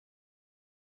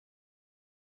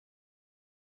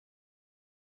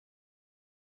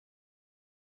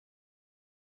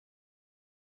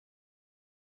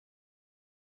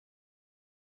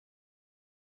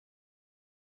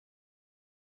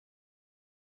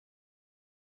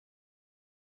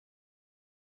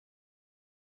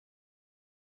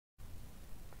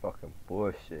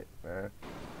bullshit, man.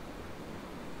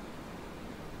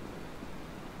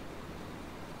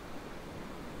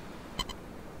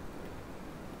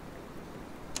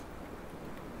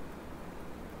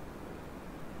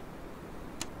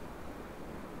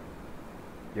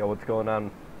 Yo, what's going on?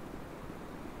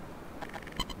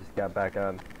 Just got back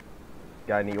on.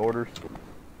 Got any orders?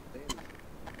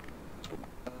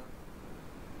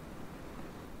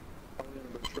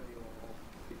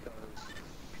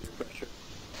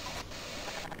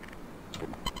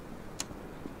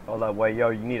 Hold up, wait, yo,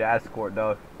 you need an escort,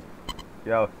 though.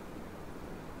 Yo.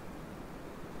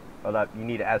 Hold up, you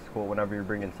need an escort whenever you're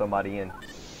bringing somebody in.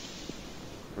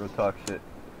 Real talk shit.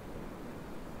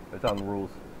 It's on the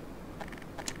rules.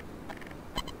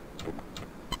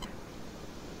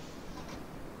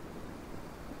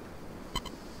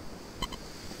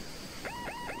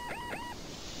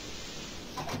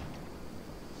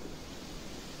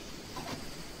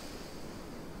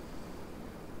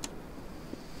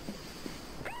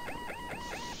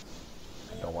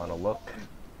 Don't want to look,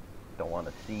 don't want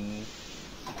to see,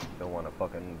 don't want to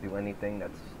fucking do anything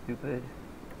that's stupid.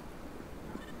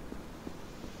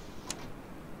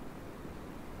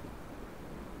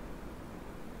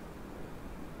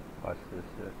 Watch this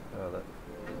shit. Oh, that.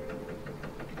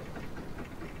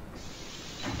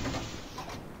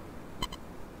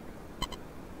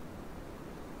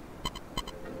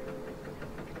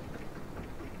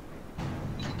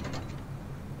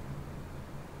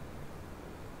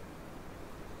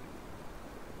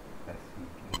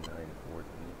 SCP 914.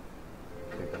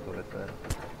 I think that's what it said.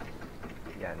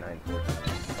 Yeah, 914.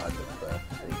 Project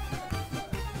Station.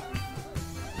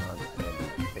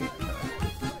 Non-standard space time.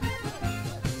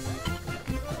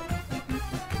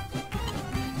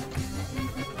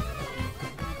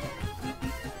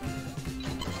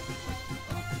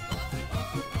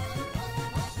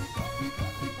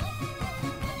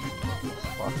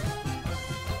 Fuck.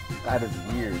 That is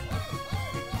weird.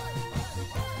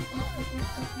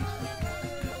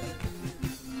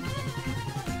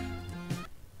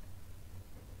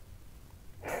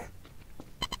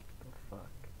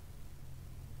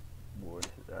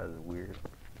 That is weird.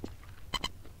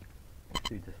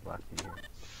 She just locked you here.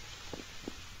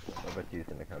 I bet he's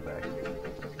gonna come back.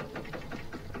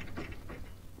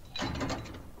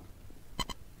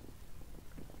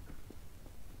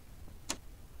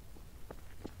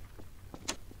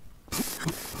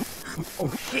 Oh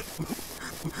shit!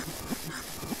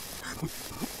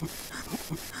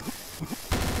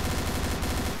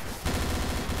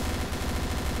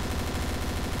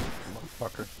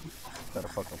 Motherfucker. Gotta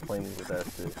fucking play me with that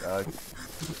shit, dog.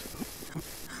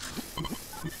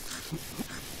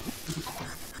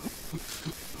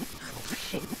 Oh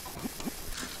shit.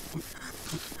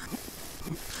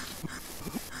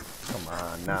 Come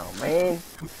on now, man.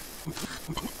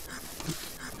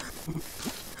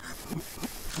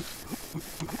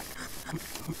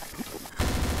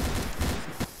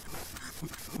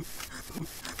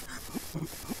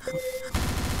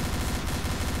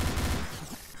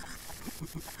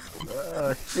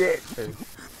 Oh shit.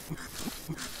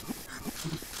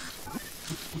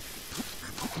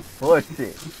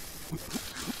 Bullshit.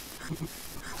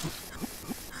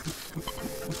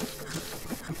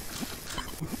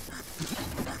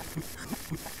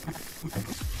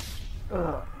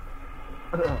 Oh.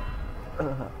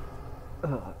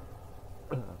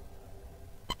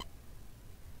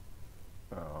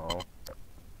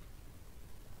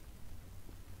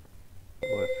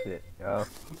 Bullshit, yo.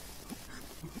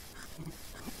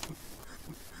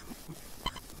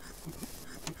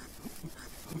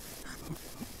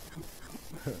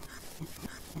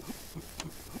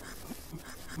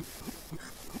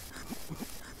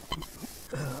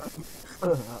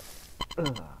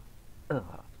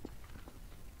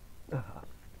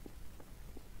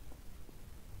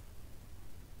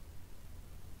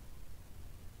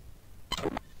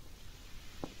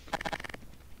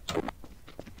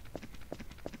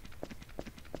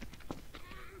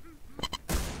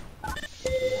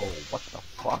 What the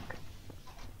fuck?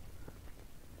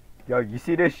 Yo, you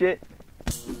see this shit?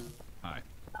 Hi.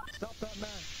 Stop that man.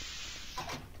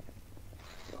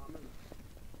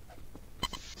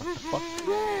 Fuck.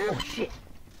 Oh shit.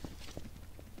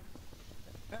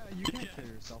 You can't kill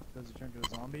yourself because you turned into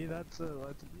a zombie. That's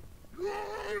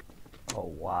Oh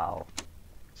wow.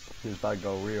 This about to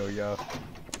go real, yo.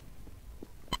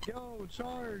 Yo,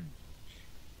 charge!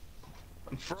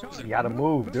 I'm frozen. You gotta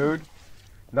move, dude.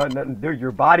 No, dude,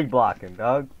 you're body blocking,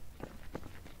 dog.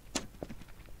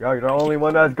 Yo, you're the only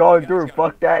one that's going through.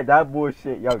 Fuck that,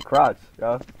 bullshit. Yo, crouch,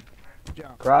 yo.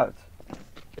 Crouch.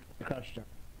 Crouch jump.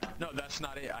 No, that's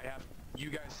not it. I have you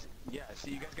guys. Yeah,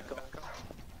 see, you guys got back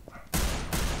up.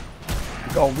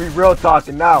 Go, we real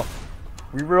talking now.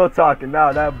 We real talking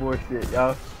now, that bullshit,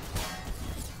 yo.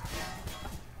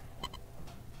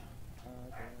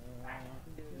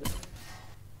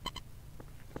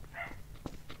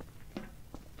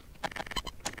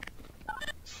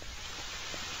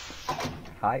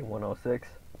 Hi, 106.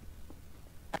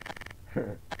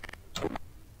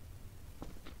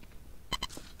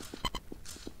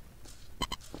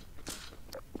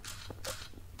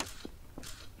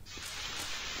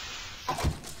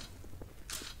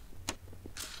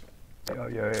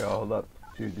 Yo, hold up.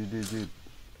 Dude. You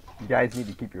guys need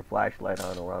to keep your flashlight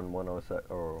on around 107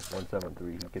 or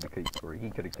 173. He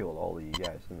could have killed all of you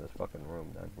guys in this fucking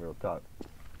room, man. Real talk.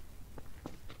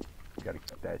 You gotta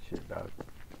keep that shit, dog.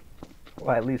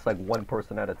 Well, at least like one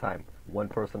person at a time. One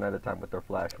person at a time with their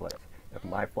flashlights. If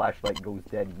my flashlight goes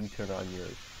dead, you turn on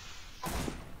yours.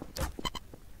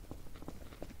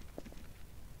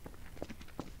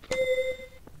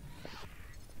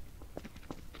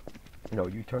 No,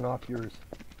 you turn off yours.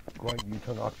 Go ahead, you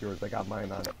turn off yours. I got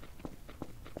mine on it.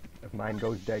 If mine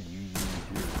goes dead, you use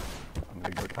yours. I'm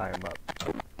gonna go tie him up.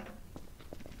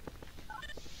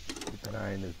 Keep an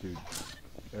eye on this dude.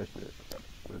 That shit.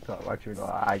 Watch you know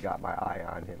I got my eye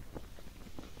on him.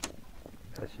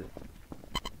 That shit.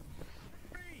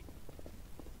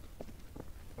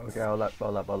 Okay, hold up.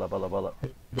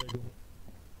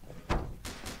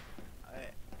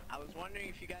 I was wondering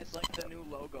if you guys liked the new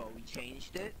logo. We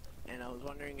changed it, and I was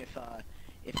wondering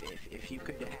if you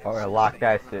could have. Alright, lock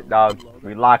that shit, dog.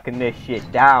 We locking this shit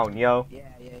down, yo. Yeah.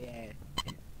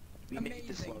 We made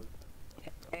this logo.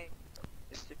 Hey,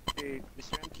 Mr.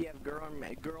 MTF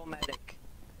girl medic.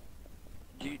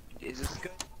 Is this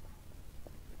good?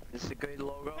 Is this a good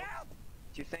logo?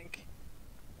 Do you think?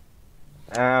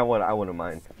 I wouldn't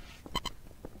mind.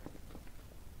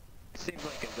 Seems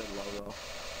like a good logo.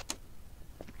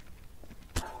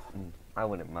 I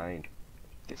wouldn't mind.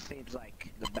 This seems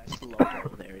like the best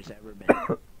logo there has ever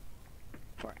been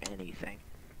for anything.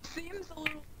 Seems a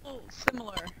little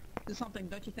similar to something,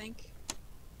 don't you think?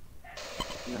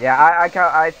 Yeah, I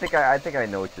think I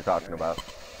know what you're talking about.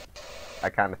 I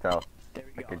kind of tell. There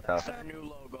we go. I can tell. That's our new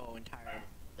logo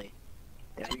entirely.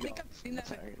 There I we think go. I've seen that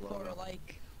Sorry, before, logo.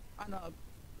 like on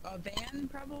a van,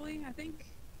 probably. I think.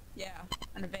 Yeah,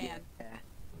 on a van. Yeah.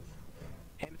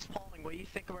 Hey, Miss Pauling, what do you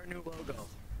think of our new logo?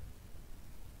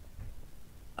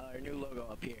 Our new logo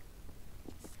up here.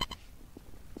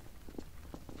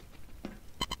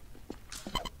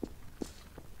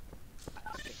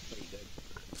 I think it's pretty good.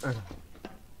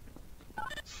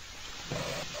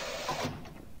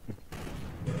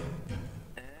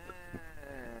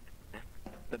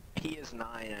 The P is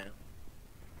 9 now.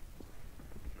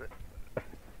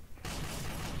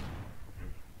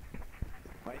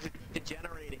 Why is it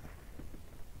degenerating?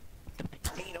 The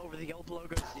paint over the old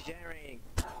logo is degenerating.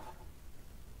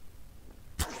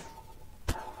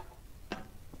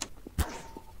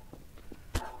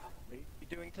 What are you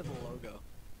doing to the logo?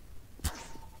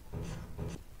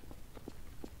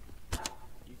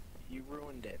 You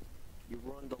ruined it. You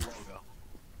ruined the logo.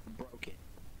 You broke it.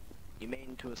 You made it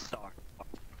into a star.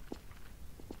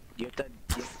 You have to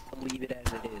leave it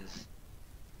as it is.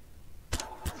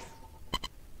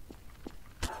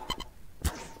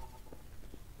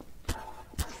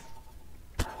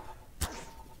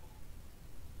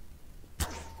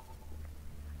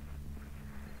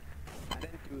 I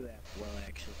didn't do that well,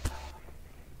 actually.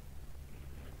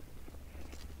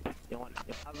 You want? I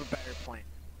have a better plan.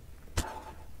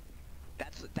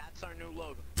 That's our new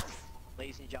logo,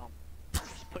 ladies and gentlemen.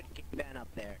 Just put Gay Ben up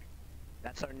there.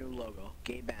 That's our new logo.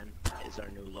 Gay Ben is our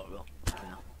new logo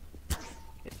now.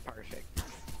 It's perfect.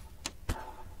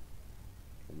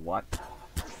 What?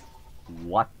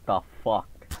 What the fuck?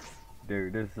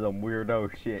 Dude, this is some weirdo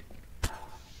shit.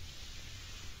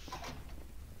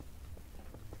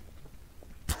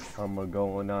 I'm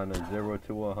going on a 0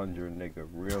 to 100, nigga,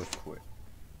 real quick.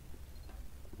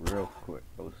 Real quick.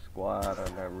 Go squad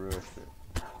on that real shit.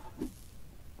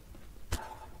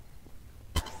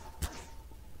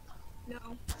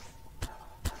 No.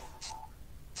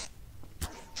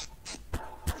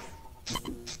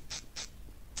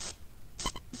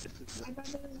 This is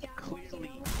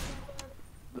clearly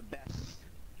the best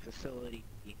facility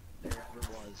there ever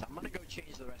was. I'm gonna go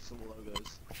change the rest of the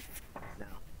logos now.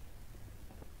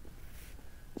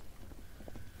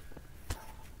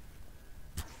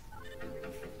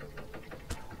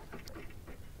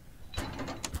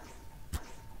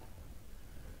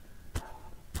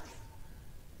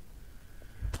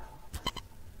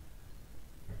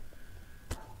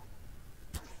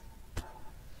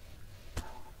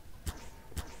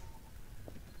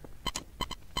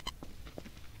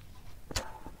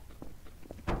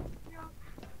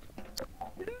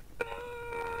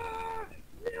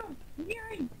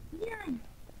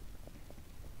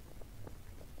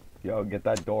 Yo, get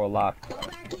that door locked.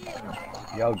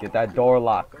 Yo, get that door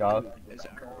locked, dog. Is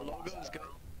our logo's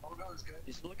good?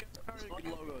 Just look at our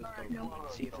logos, go.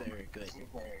 See if they're good.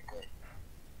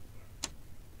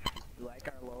 You like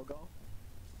our logo?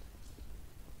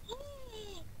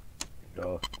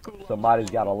 Yo, somebody's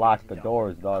gotta lock the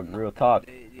doors, dog. Real talk.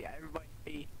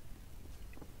 Everybody,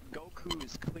 Goku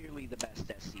is clearly the best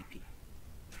SCP.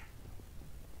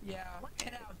 Yeah,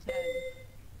 10 out of 10.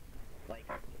 Like,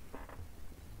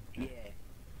 yeah.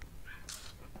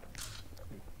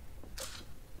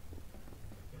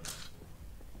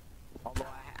 Although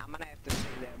I'm gonna have to say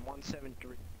that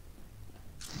 173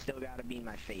 still gotta be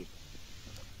my favorite.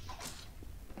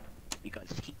 Because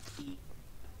he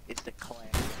is the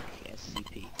classic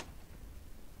SCP.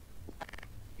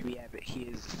 We have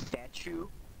his statue.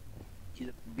 He's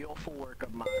a beautiful work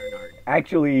of modern art.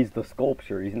 Actually, he's the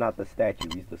sculpture. He's not the statue.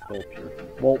 He's the sculpture.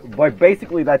 Well, but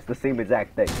basically, that's the same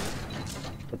exact thing.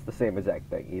 That's the same exact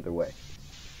thing, either way.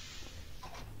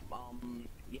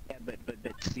 Yeah, but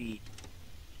see,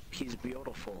 he's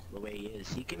beautiful the way he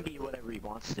is. He can be whatever he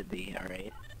wants to be,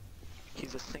 alright?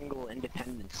 He's a single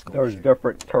independent sculpture. There's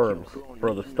different terms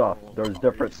for the stuff. There's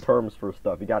different terms for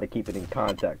stuff. You gotta keep it in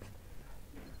context.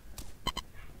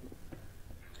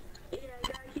 Yeah,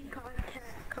 gotta keep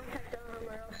contact on them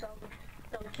or else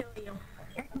they'll kill you.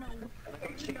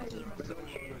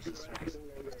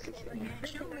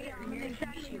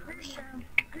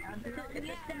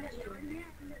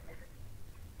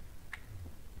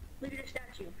 Look at the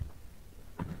statue.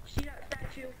 See that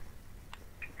statue?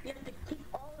 You have to keep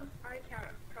all of eye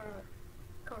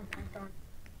contact on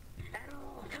at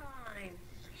all times.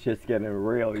 Shit's getting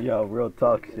real, yo. Real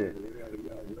talk shit.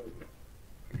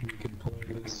 You can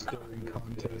play this staring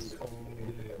contest all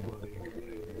day, buddy.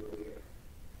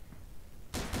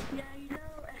 Yeah, you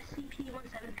know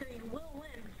SCP-173 will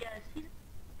win because he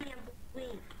can't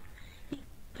blink. He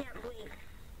can't blink.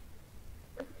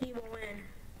 He will win.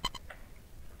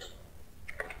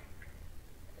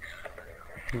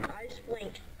 I just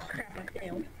blinked. Crap, I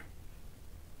failed.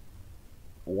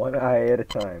 One eye at a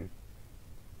time.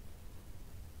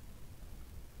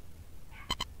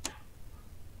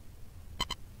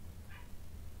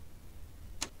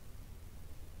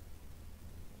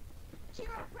 You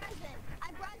a present.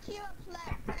 I brought you a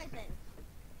present.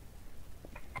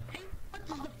 Hey, what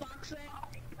does the fox say?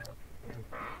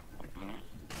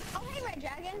 Oh, hey, Red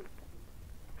Dragon.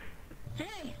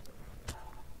 Hey!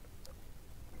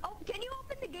 Oh, can you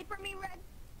open the gate for me, Red?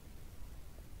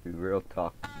 Be real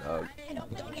talk, dog. I don't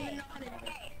even know how to...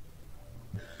 Okay.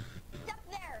 Step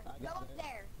there. Go up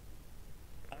there.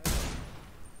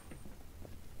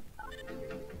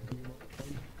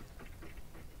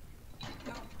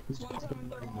 You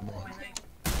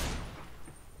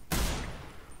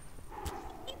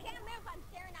can't move. I'm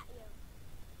staring at you.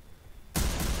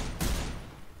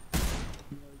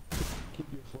 Keep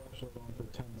your flashlight on for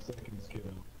 10 seconds,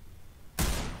 kiddo.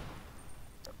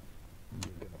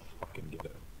 You're gonna fucking get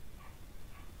it.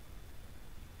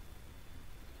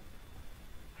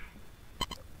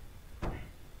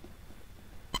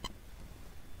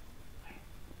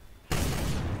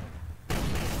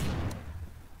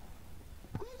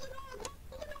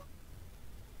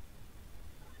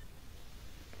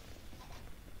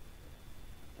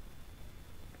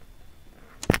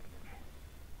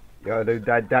 Yo, dude,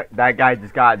 that guy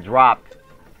just got dropped.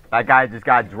 That guy just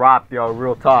got dropped, yo.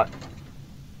 Real talk.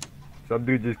 Some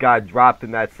dude just got dropped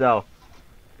in that cell.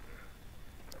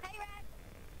 Hey,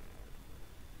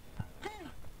 Red.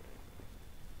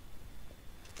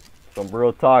 Some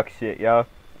real talk shit, yo.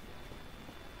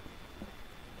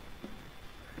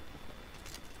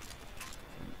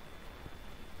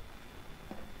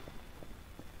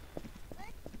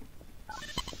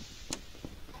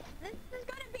 This is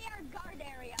gonna be our guard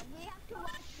area. We have to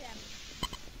watch them.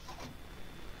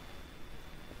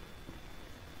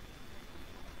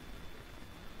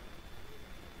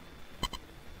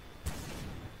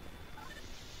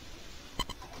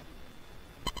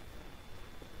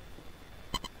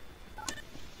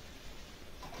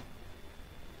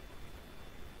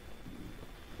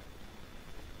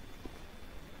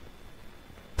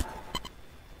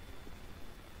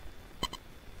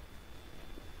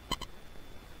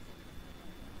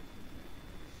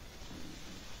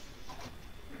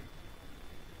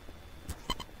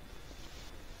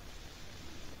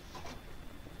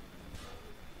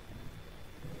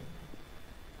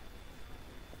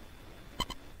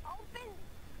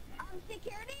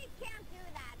 Security can't do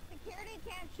that. Security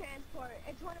can't transport.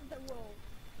 It's one of the rules.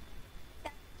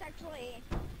 That's actually...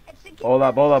 It's security. Hold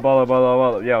up.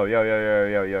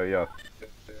 Yo.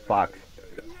 Fox.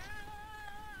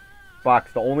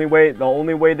 Fox, the only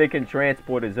way they can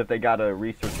transport is if they got a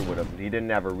researcher with him. He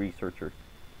didn't have a researcher.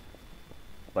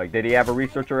 Like, did he have a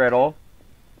researcher at all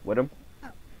with him?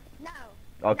 No.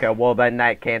 Okay, well then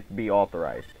that can't be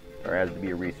authorized. There has to be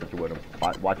a researcher with him.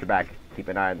 Watch your back. Keep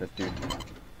an eye on this dude.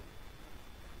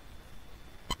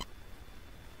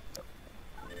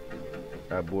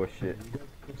 That bullshit.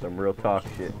 Some real talk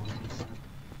shit.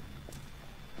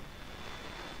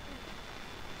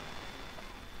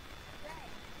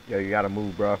 Yo, you gotta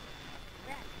move, bro.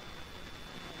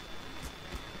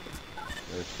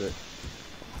 That's it.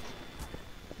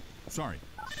 Sorry.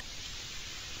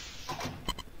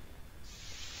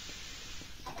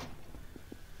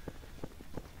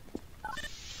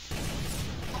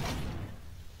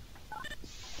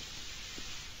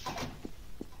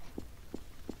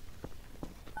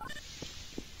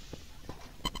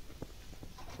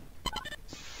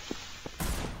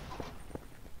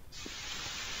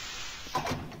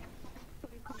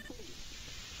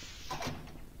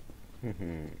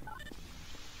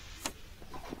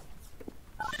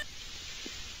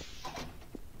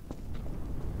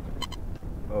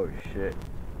 Oh shit.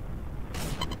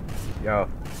 Yo,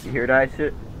 you hear that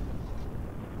shit?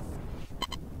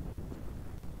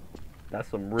 That's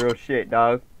some real shit,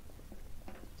 dog.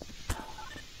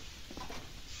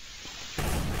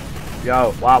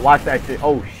 Yo, watch that shit.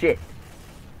 Oh shit.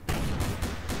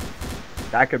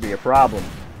 That could be a problem.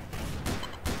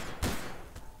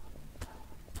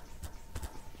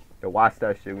 Yo, watch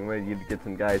that shit. We might need to get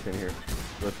some guys in here.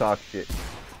 We'll talk shit.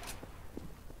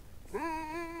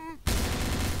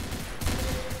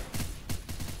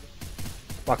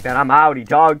 Fuck that, I'm outie,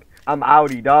 dog. I'm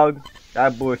outie, dog.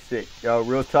 That bullshit. Yo,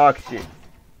 real talk shit.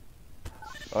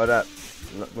 Hold up.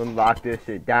 Let me lock this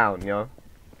shit down, yo.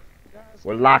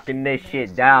 We're locking this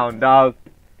shit down, dog.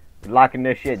 We're locking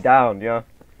this shit down, yo.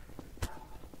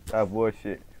 That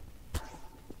bullshit.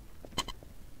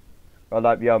 Hold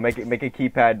up, yo. Make a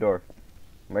keypad door.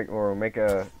 Make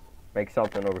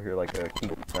something over here like a key.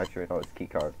 Not sure. No, it's key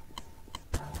card.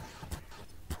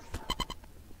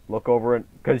 Look over it,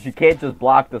 because you can't just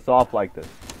block this off like this.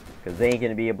 Because they ain't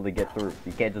going to be able to get through.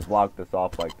 You can't just block this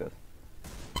off like this.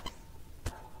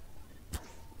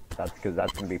 That's because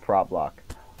that's going to be prop block.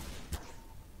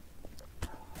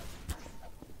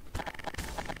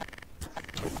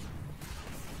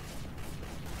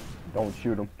 Don't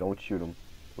shoot him. Don't shoot him.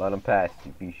 Let him pass.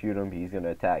 If you shoot him, he's going to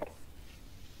attack.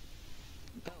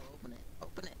 Go, open it.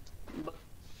 Open it.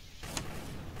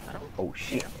 Oh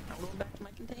shit. I'm going back to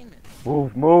my containment.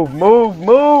 Move, move, move,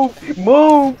 move,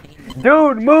 move!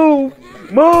 Dude, move!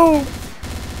 Move!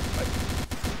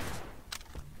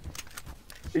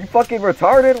 Are you fucking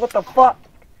retarded? What the fuck?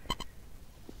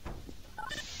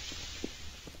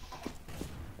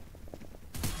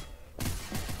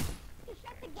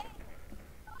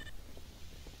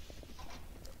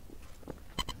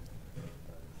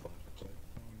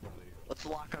 Let's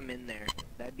lock him in there.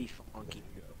 That'd be funky.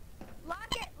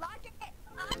 Lock it, lock it,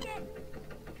 lock it.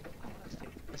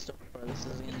 This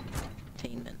is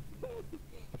entertainment.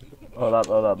 Hold up,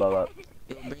 hold up, hold up.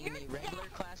 You'll bring me regular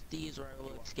class D's or I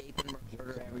will escape and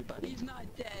murder everybody. He's not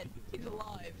dead. He's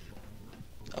alive.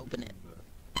 Open it.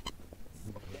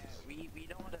 Yeah, we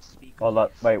don't want to speak. Hold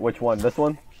up, wait, which one? This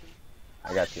one?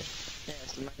 I got you. Yeah,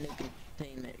 this is my new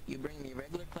containment. You bring me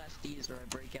regular class D's or I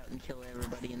break out and kill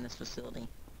everybody in this facility.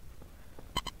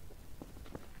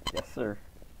 Yes, sir.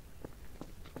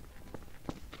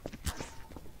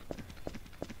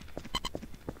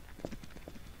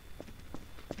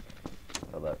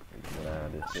 Hold up,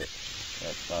 this shit.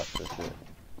 That's this shit.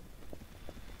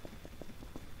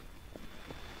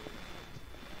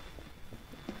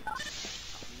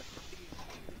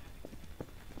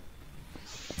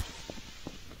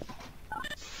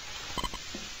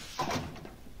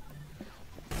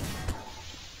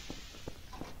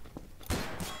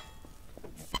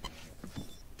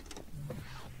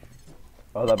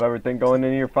 Hold up, everything going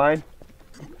in here fine?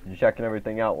 You checking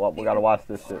everything out? Well, we gotta watch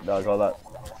this shit, dog. Hold up.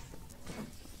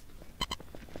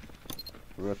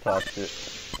 Real talk shit.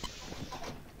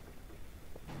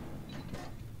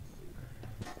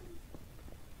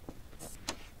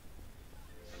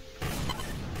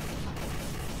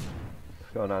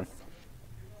 What's going on?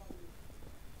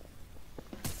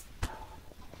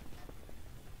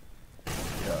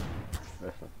 Yeah,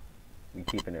 listen. We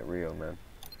keeping it real, man.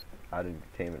 How did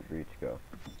containment breach go?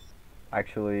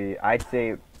 Actually, I'd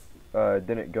say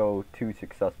didn't go too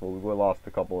successful. We lost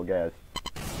a couple of guys.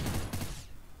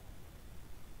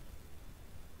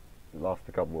 We lost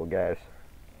a couple of guys.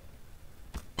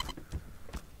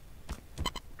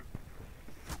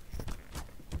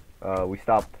 We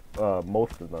stopped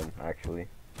most of them, actually.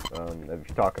 If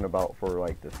you're talking about for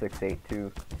like the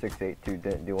 682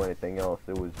 didn't do anything else.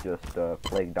 It was just a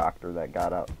plague doctor that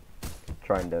got out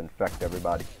trying to infect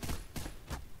everybody.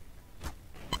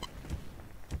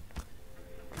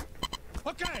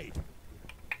 Okay.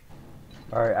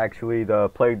 Alright, actually the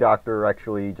plague doctor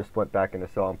actually just went back in the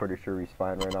cell. I'm pretty sure he's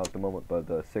fine right now at the moment, but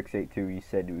the 682, he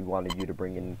said we wanted you to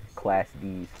bring in Class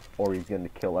Ds or he's going to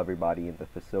kill everybody in the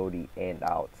facility and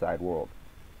outside world.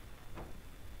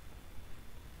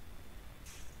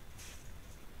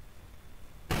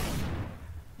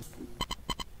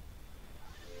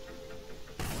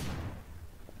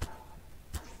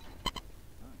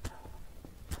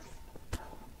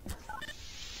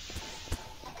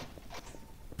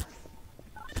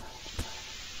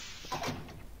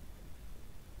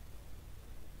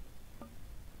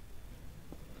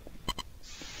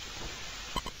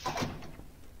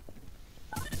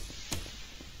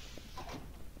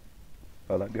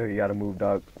 Oh, that girl, you gotta move,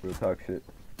 dog. Real talk shit.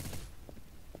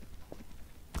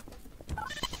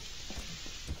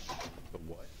 The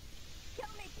what?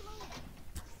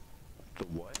 The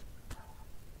what?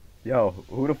 Yo,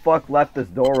 who the fuck left this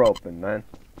door open, man?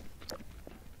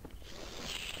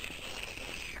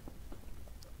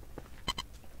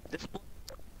 This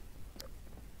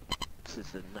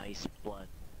is a nice blood.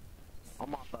 I'll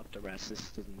mop up the rest.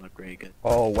 This doesn't look very good.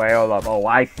 Oh, wait, hold up. Oh,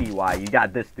 I see why. You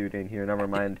got this dude in here. Never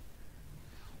mind.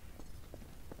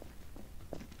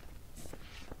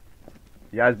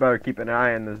 You guys better keep an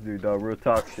eye on this dude, though. Real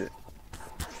talk shit.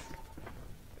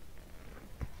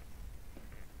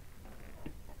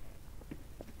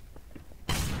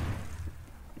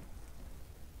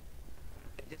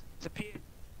 It disappeared.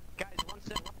 Guys,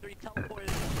 1713 teleported.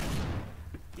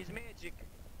 He's magic.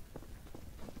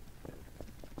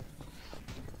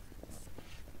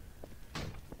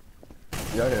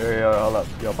 Yo, hold up.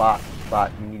 Yo, bot,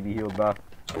 you need to be healed, bro.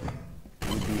 You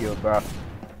need to be healed, bro.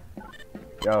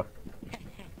 Yo.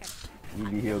 You need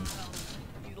to be healed.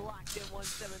 You locked in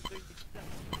 1713.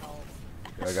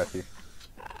 Yo, I got you.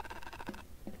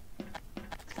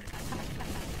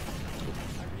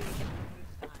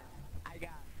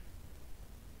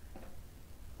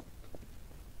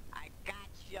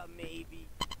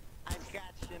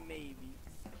 Maybe.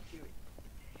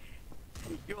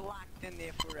 You're locked in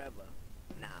there forever.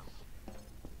 Now.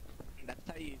 That's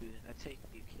how you do it. That's how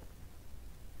you kill.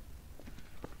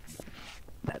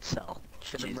 That cell.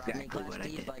 Should have brought me Exactly what I Class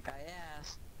D did. like I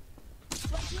asked.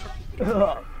 Be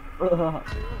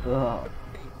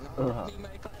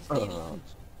my Class D lunch.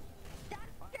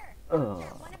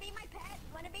 Wanna be my pet?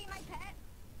 Wanna be my pet?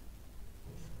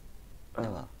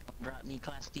 Brought me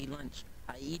Class D lunch.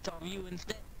 I eat of you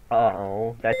instead.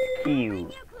 Uh-oh, that's Bring cute. you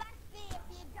Class D if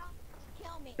you don't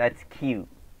kill me. That's cute.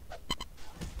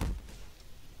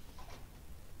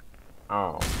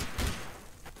 Oh.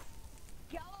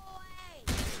 Go away.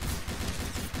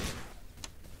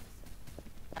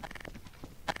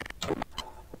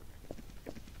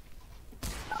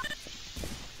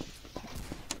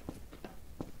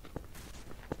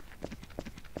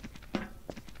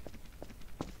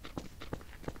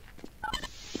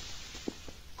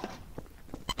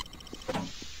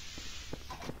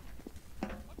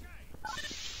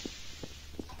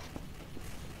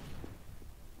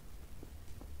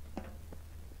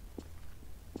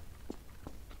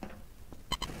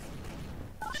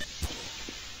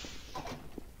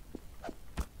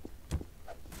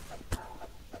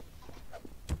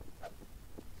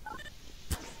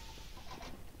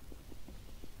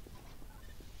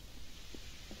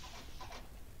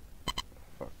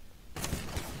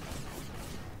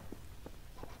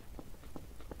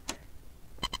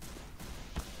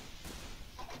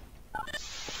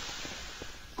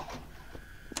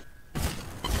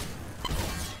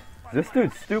 Is this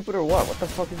dude stupid or what? What the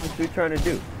fuck is this dude trying to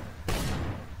do?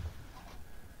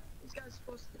 This guy's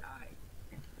supposed to die.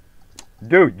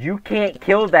 Dude, you can't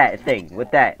kill that thing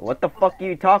with that. What the fuck are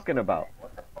you talking about?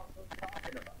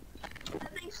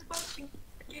 That thing's supposed to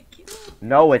get killed.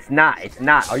 No, it's not. It's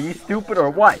not. Are you stupid or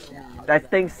what?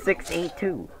 That thing's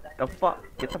 682. The fuck?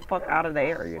 Get the fuck out of the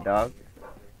area, dog.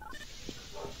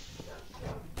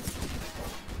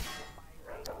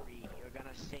 You're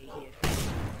gonna stay here,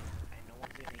 and no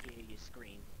one's gonna hear you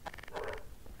scream.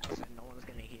 I said no one's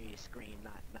gonna hear you scream.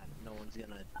 Not no one's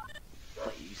gonna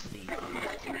let you see.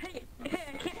 Hey,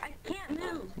 I can't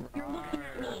move. You're looking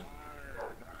at me.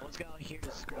 No one's gonna hear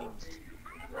the screams.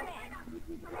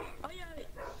 Oh yeah.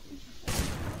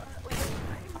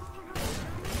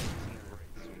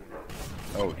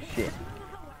 Oh shit.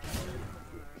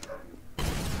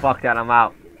 Fuck that, I'm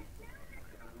out.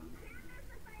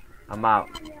 I'm out.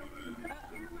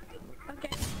 Okay.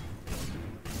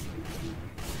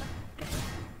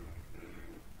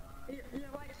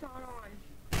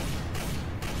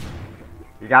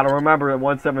 You gotta remember that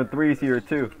 173's here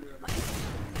too.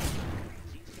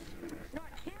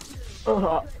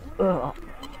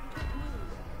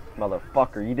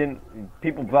 Motherfucker, you didn't.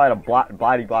 People try to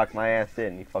body block my ass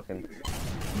in. You fucking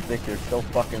think you're so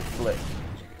fucking slick.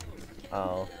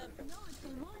 Oh. No, it's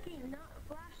looking, not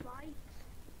flashlights.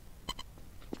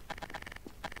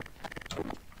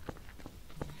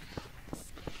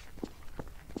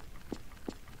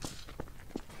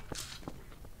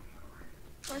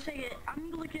 One second,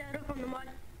 I'm looking at it from the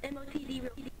MOTD.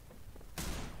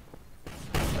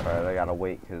 Alright, I gotta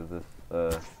wait because this,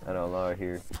 I don't know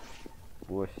here.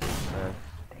 Bush, man.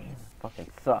 Damn, fucking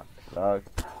sucks, dog.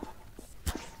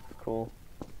 Cool.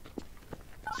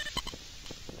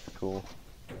 It's cool.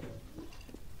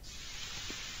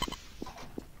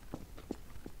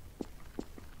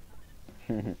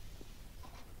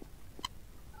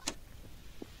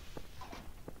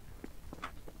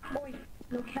 Boy,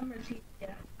 no cameras here.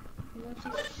 You want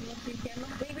to see the camera?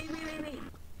 Wait.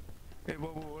 Hey,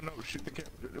 whoa, no, shoot the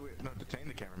camera. Wait, no, detain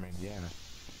the cameraman, yeah.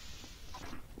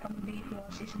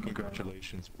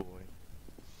 Congratulations, boy.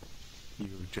 You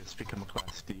just become a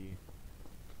Class D.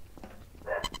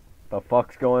 The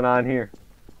fuck's going on here?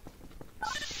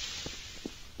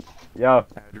 Yo.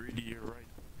 I'd read you your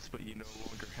rights, but you no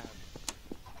longer have.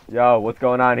 Yo, what's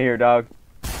going on here, dog?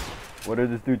 What did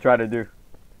this dude try to do?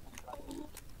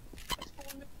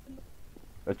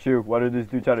 Achu, what did this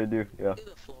dude try to do? Yeah.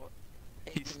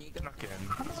 He's snuck in,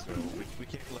 so we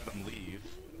can't let him leave.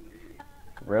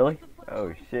 Really?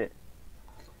 Oh shit.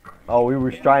 Oh, we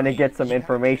were trying to get some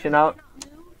information out?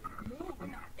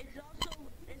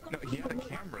 No, he had a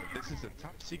camera. This is a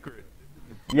top secret.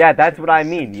 Yeah, that's what I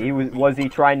mean. Was he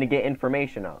trying to get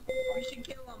information out? We should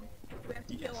kill him. We have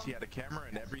to kill Yes, him. he had a camera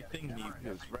and everything. He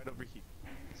was right over here.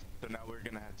 So now we're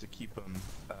gonna have to keep him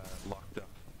locked up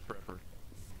forever.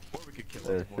 Or we could kill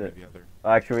him, one or the other.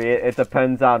 Actually, it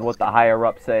depends on what the higher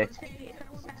ups say.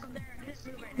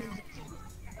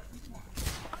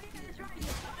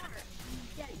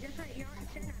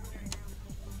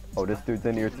 Oh, this dude's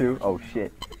in here too? Oh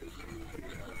shit.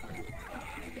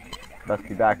 Best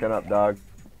be backing up, dog.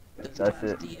 That's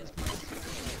it.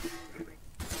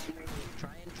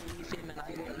 Try and leave him and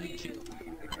I will eat you.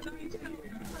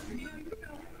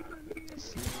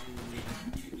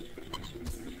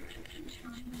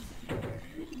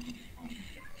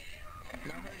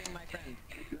 No hurting my friend.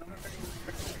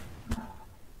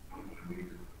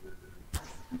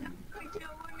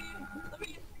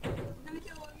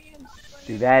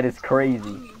 Dude, that is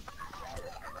crazy.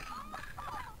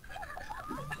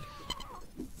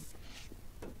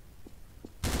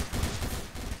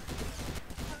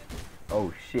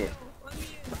 Oh shit.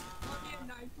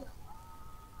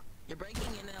 You're breaking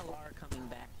an LR coming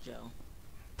back, Joe.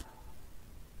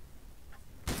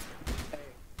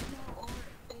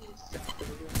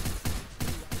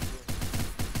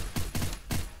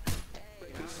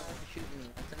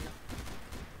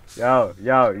 Yo,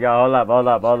 hold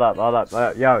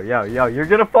up. Yo, you're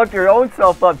gonna fuck your own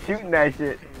self up shooting that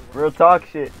shit. Real talk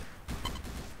shit.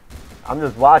 I'm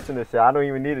just watching this shit. I don't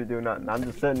even need to do nothing. I'm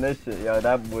just sitting this shit. Yo,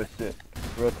 that was shit.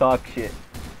 Real talk shit. You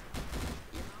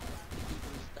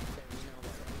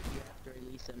have to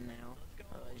release him now,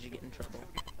 otherwise you get in trouble.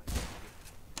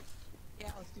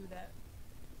 Yeah, let's do that.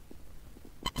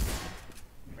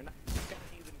 We're not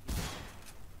gonna even.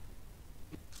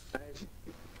 Guys,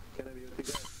 can I be with you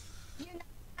guys? You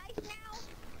nice now?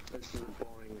 This is a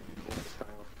boring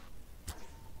lifestyle.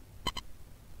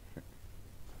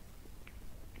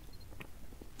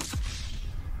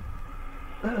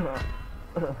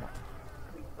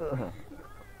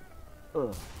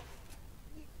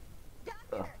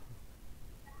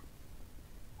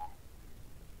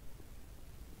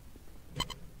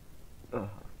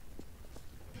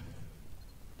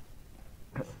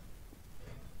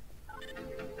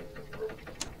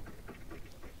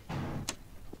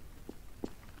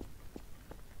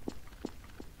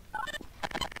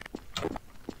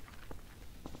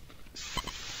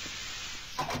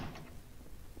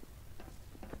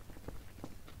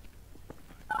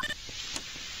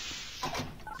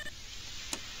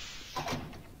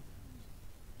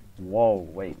 Whoa,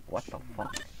 wait, what the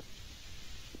fuck?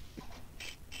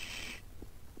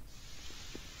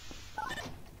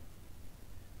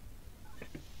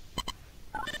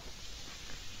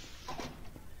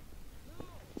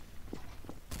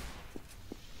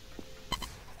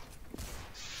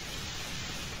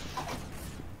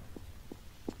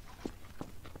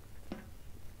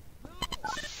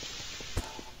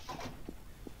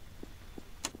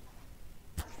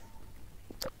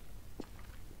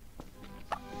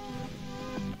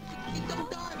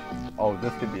 Oh,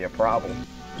 this could be a problem.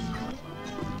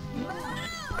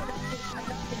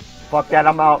 Fuck that,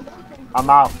 I'm out. I'm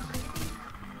out.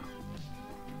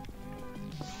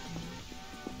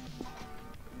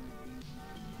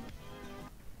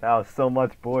 That was so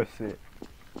much bullshit.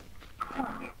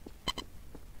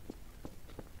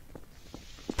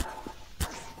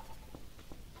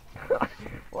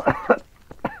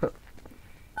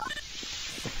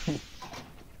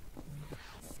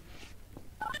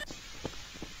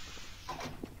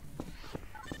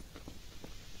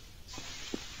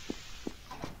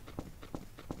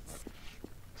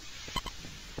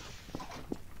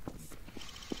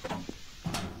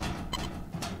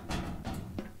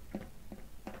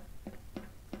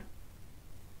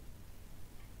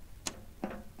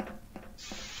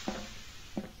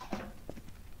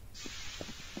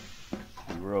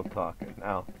 Real talking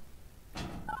now.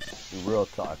 Real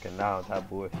talking now. That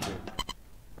bullshit.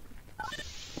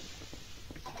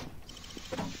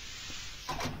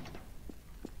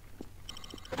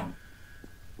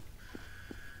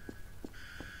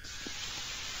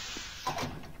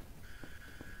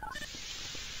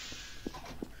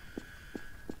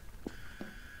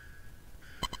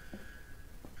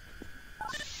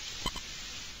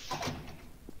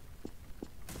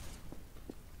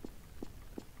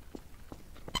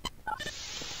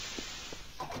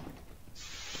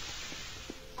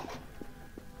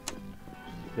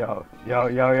 Yo,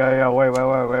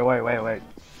 wait.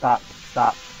 Stop.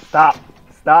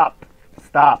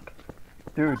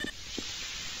 Dude.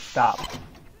 Stop.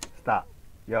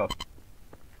 Yo.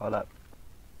 Hold up.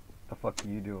 The fuck are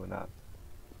you doing now?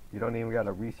 You don't even got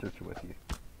a researcher with you.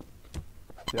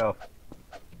 Yo.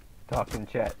 Talk in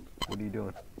chat. What are you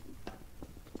doing?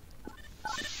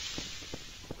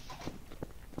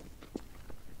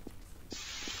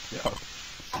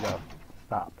 Yo.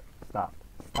 Stop.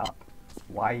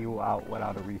 Why are you out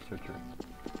without a researcher?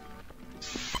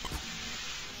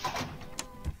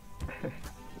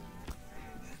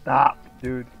 Stop,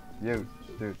 dude. Dude.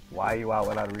 Why are you out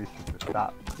without a researcher?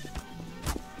 Stop.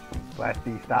 Class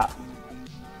D, stop.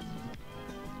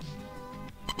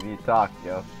 We need to talk,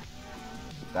 yo.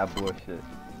 That bullshit.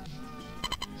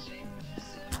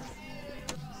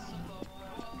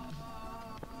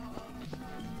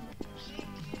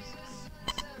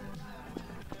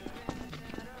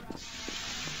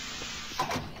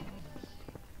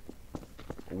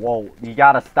 Whoa, you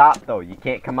gotta stop though. You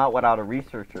can't come out without a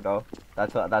researcher though.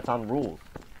 That's on rules.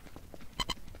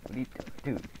 What are you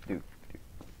doing? Dude.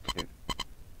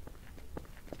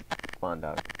 Come on,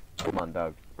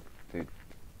 dog. Dude.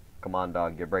 Come on,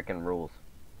 dog. You're breaking rules.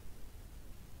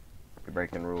 You're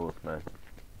breaking rules, man.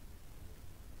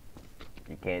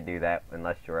 You can't do that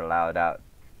unless you're allowed out.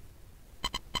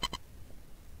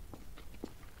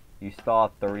 You saw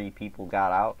 30 people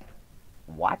got out?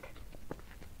 What?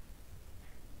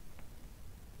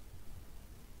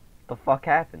 The fuck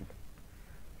happened?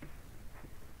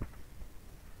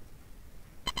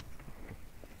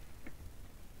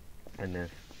 In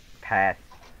this past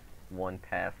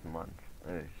month.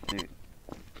 Oh shoot.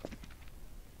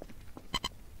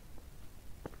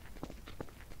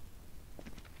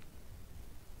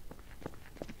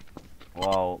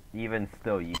 Well, even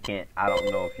still, you can't. I don't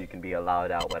know if you can be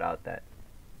allowed out without that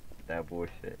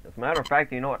bullshit. As a matter of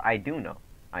fact, you know what? I do know.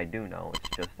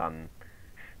 It's just I'm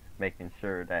making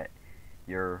sure that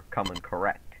you're coming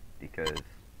correct, because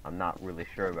I'm not really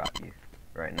sure about you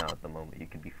right now at the moment. You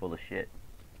could be full of shit.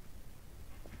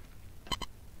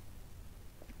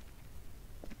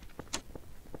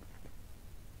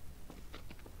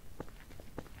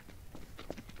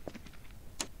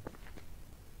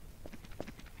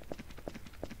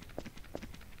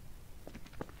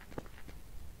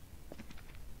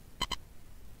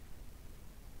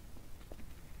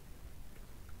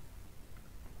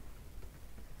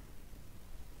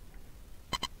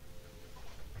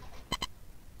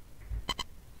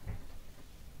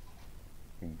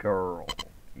 Girl,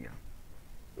 yeah.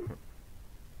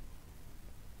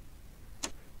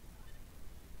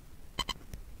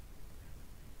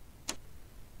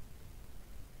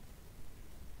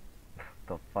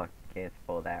 The fuck, can't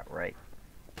spell that right.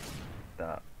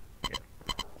 Yeah.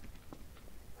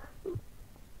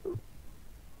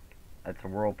 That's a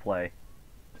role play.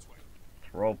 It's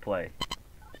role play.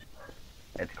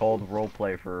 It's called role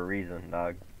play for a reason,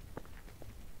 dog.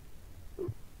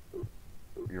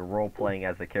 You're role-playing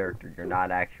as a character. You're not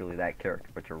actually that character,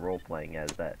 but you're role-playing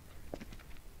as that.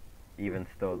 Even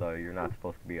still, though, you're not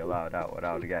supposed to be allowed out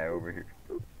without a guy over here.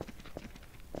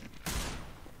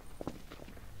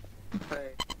 Hey.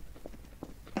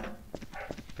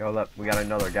 Yo, hold up. We got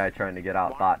another guy trying to get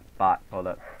out. Bot. Hold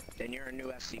up. Then you're a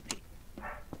new SCP.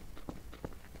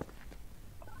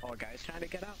 Oh, guys trying to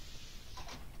get out?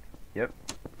 Yep.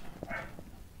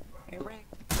 Hey, Rank.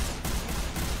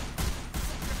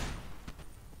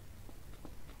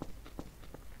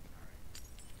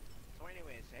 So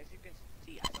anyways, as you can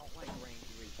see, I don't like Rank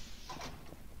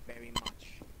very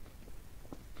much.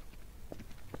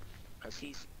 Cause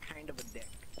he's kind of a dick.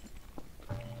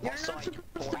 You're Also, not I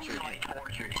supposed to be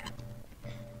tortured him.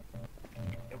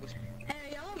 It was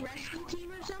Hey, are y'all a rescue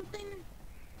team or something?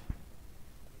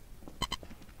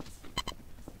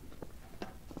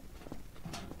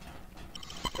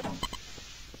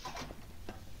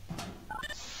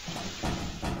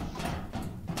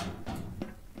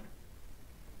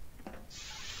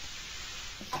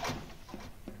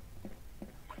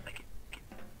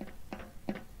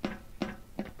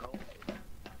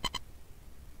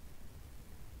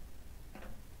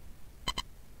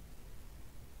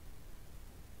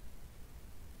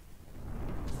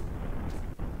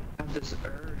 this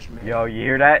urge, man. Yo, you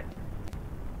hear that?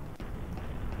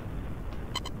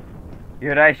 You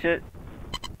hear that shit?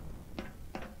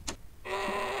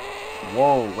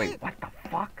 Whoa, wait, what the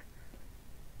fuck?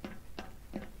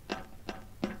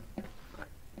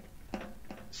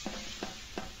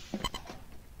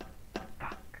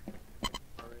 Fuck.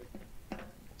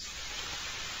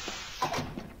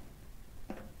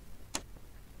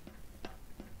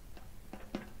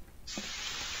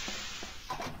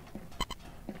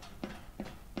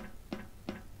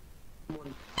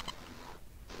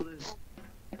 Please.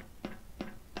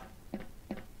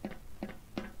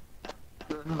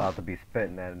 About to be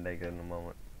spitting at a nigga in a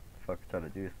moment. Fuck, try to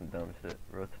do some dumb shit.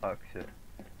 Real talk shit.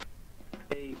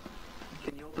 Hey,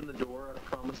 can you open the door? I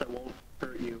promise I won't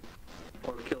hurt you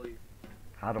or kill you.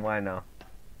 How do I know?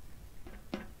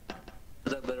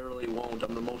 Because I literally won't.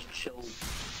 I'm the most chill.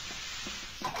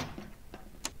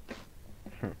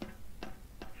 I'm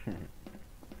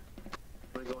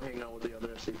gonna go hang out with the other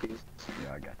SCPs.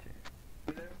 Yeah, I got you.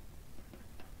 You there?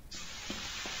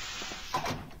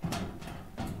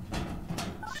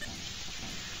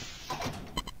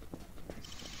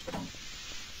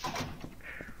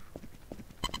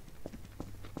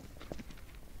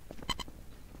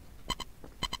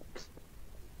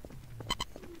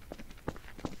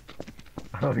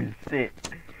 Oh shit.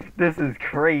 This is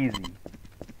crazy.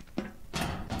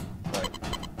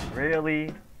 Like,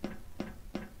 really?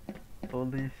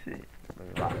 Holy shit. Let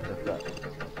me lock this up.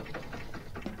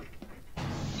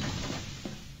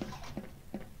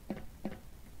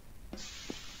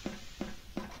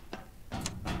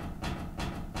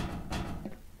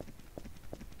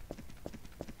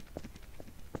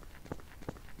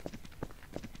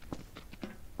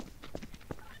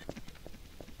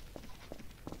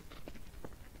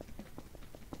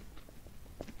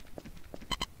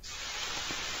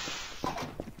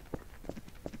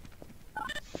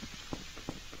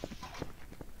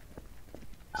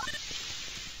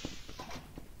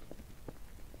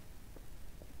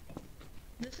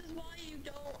 This is why you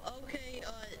don't. Okay,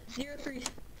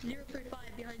 035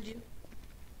 behind you.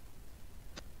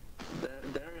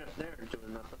 They're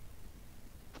doing nothing.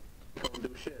 Don't do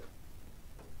shit.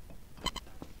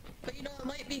 But you know, it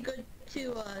might be good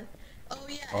to, oh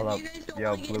yeah, Hold if up. you guys don't Yo,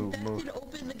 want to get Blue, infected, move.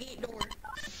 open the gate door.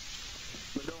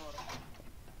 The door.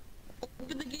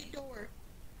 Open the gate door.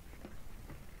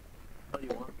 Oh, you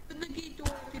want? Open the gate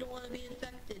door if you don't want to be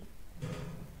infected.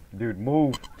 Dude,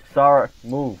 move. Sorry,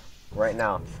 move. Right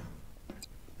now.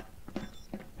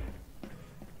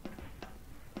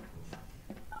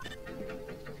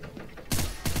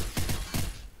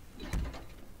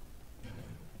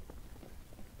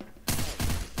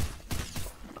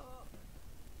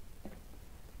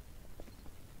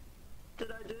 What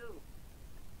did I do?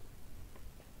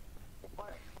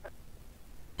 What?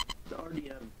 The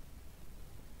RDM.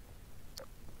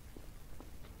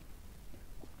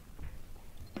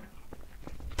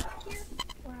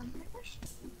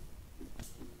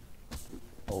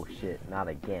 Oh shit, not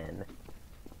again.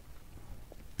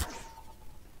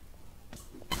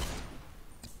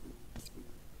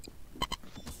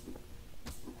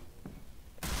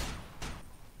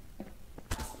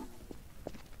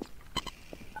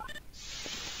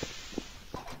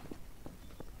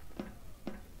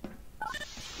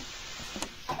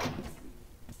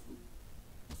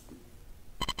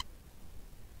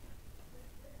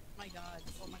 My god,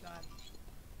 oh my god.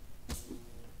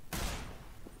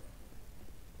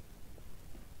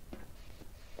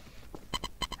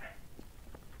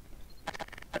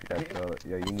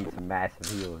 Yo, you need some massive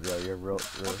heals, yo. You're real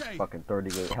Okay. fucking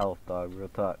 38 health, dog. Real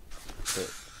talk. Shit.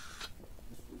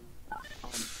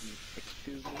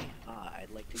 Excuse me, I'd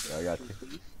like to Yeah, I got get you. through,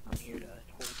 please. I'm here to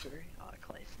torture,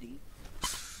 Class D.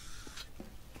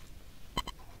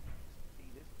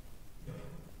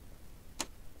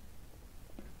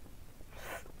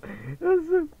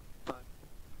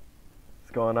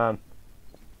 going on?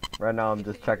 Right now I'm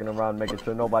just checking around, making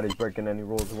sure nobody's breaking any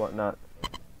rules and whatnot.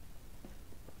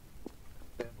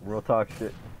 Real talk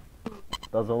shit.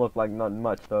 Doesn't look like nothing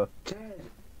much though.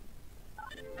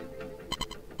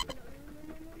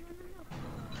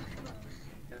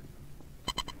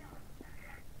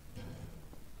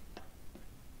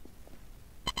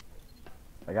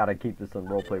 I gotta keep this in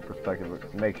roleplay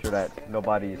perspective. Make sure that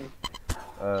nobody's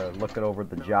looking over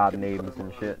the job names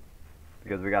and shit.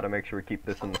 Because we gotta make sure we keep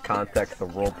this in the context of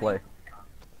roleplay.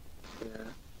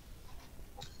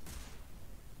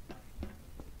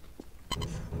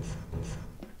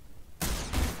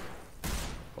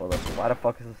 Hold up, why the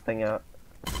fuck is this thing out?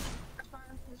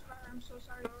 I'm so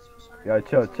sorry. Yo,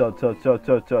 chill. I'm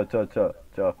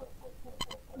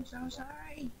so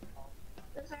sorry.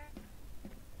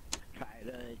 Try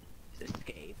to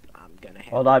escape. I'm gonna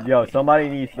have Hold up, yo, somebody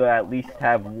needs to at least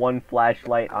have one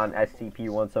flashlight on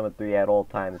SCP-173 at all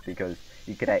times because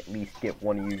you could at least get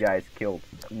one of you guys killed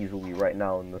easily right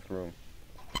now in this room.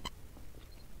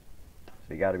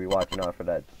 So you gotta be watching out for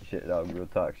that shit, dog, real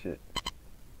talk shit.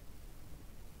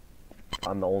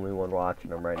 I'm the only one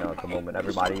watching them right now at the moment.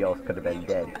 Everybody else could have been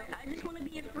dead. I just want to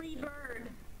be a free bird.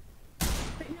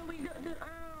 But no, wait,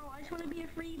 oh, I just want to be a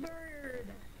free bird.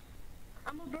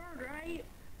 I'm a bird, right?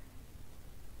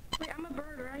 Wait, I'm a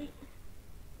bird, right?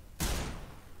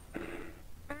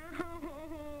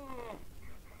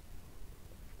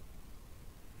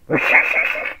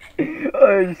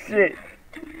 Oh shit.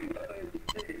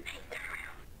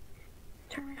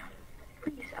 Turn around.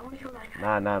 Please, I want to feel like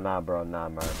Nah, bro. Nah,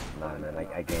 man.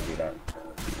 I can't do that.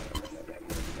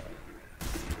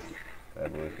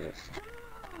 That bullshit.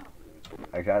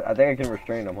 Actually, I think I can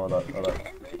restrain him. Hold up.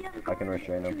 I can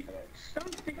restrain him.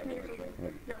 Don't stick me.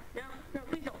 No,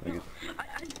 please don't. No. I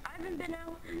haven't been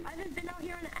out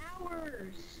here in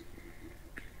hours.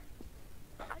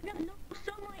 I got no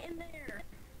sunlight in there.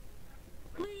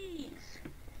 Please.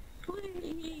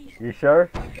 You sure?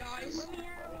 Guys,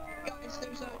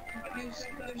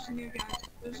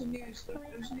 there's a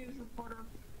news reporter.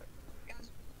 Guys.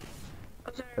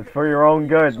 It's for your own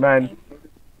good, man.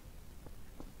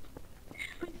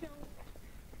 Please don't.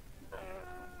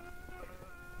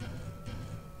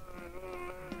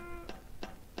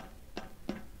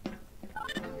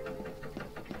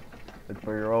 It's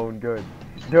for your own good.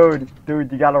 Dude,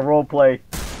 you gotta roleplay.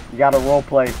 You gotta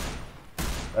roleplay.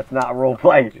 That's not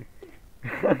roleplay.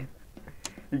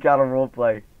 You gotta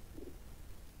roleplay.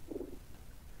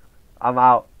 I'm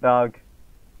out, dog.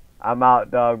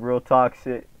 Real talk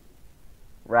shit.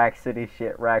 Rack City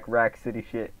shit. Rack City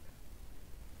shit.